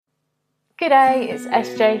G'day, it's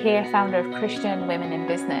SJ here, founder of Christian Women in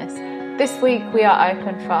Business. This week we are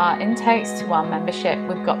open for our intakes to our membership.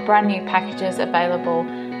 We've got brand new packages available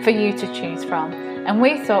for you to choose from. And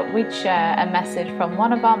we thought we'd share a message from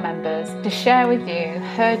one of our members to share with you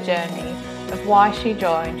her journey of why she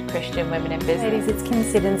joined Christian Women in Business. Ladies, it's Kim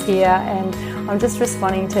Siddons here, and I'm just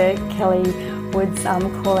responding to Kelly Wood's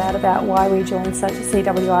call out about why we joined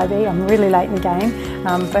CWIB. I'm really late in the game,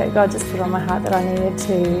 but God just put on my heart that I needed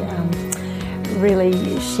to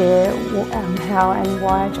really share how and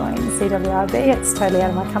why I joined CWIB. It's totally out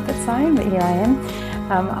of my comfort zone, but here I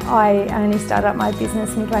am. I only started up my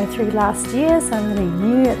business midway through last year, so I'm really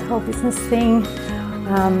new at the whole business thing.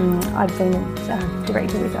 I've been a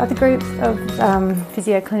director with other groups of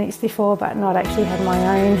physio clinics before, but not actually had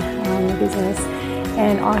my own business.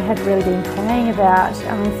 And I had really been praying about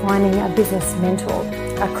finding a business mentor,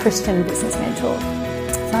 a Christian business mentor.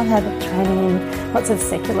 So I've had training in lots of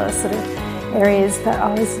secular sort of areas, but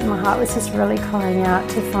my heart was just really crying out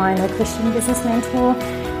to find a Christian business mentor,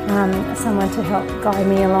 someone to help guide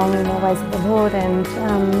me along in the ways of the Lord and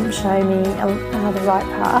show me the right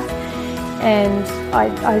path. And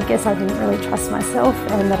I guess I didn't really trust myself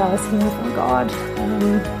and that I was hearing from God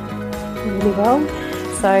really well.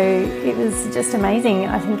 So it was just amazing.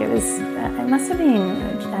 I think it must have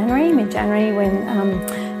been mid-January when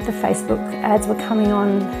the Facebook ads were coming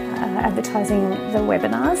on advertising the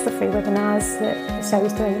webinars, the free webinars that Shay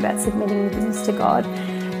was doing about submitting your business to God.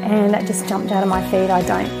 And that just jumped out of my feed. I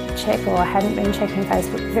don't check, or I hadn't been checking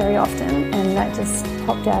Facebook very often, and that just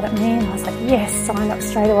popped out at me, and I was like, yes, signed up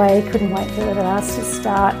straight away, couldn't wait for the webinars to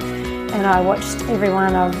start. And I watched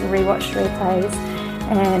everyone, I've rewatched replays,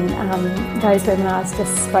 and those webinars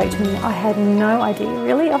just spoke to me. I had no idea,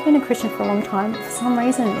 really. I've been a Christian for a long time. For some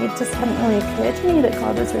reason, it just hadn't really occurred to me that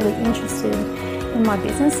God was really interested in my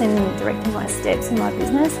business and directing my steps in my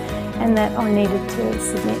business, and that I needed to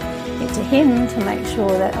submit it to Him to make sure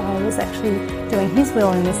that I was actually doing His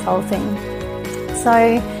will in this whole thing. So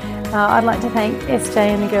I'd like to thank SJ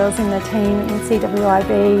and the girls in the team in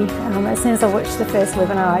CWIB. As soon as I watched the first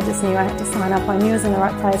webinar, I just knew I had to sign up. I knew I was in the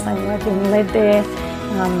right place. I knew I'd been led there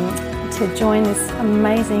to join this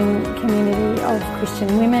amazing community of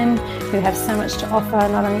Christian women who have so much to offer,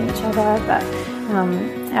 not only each other, but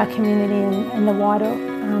our community and the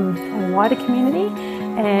wider community.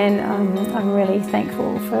 And I'm really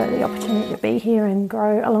thankful for the opportunity to be here and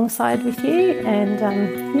grow alongside with you. And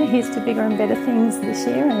here's to bigger and better things this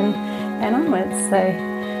year and onwards.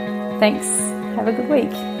 So thanks. Have a good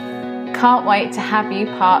week. Can't wait to have you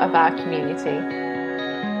part of our community.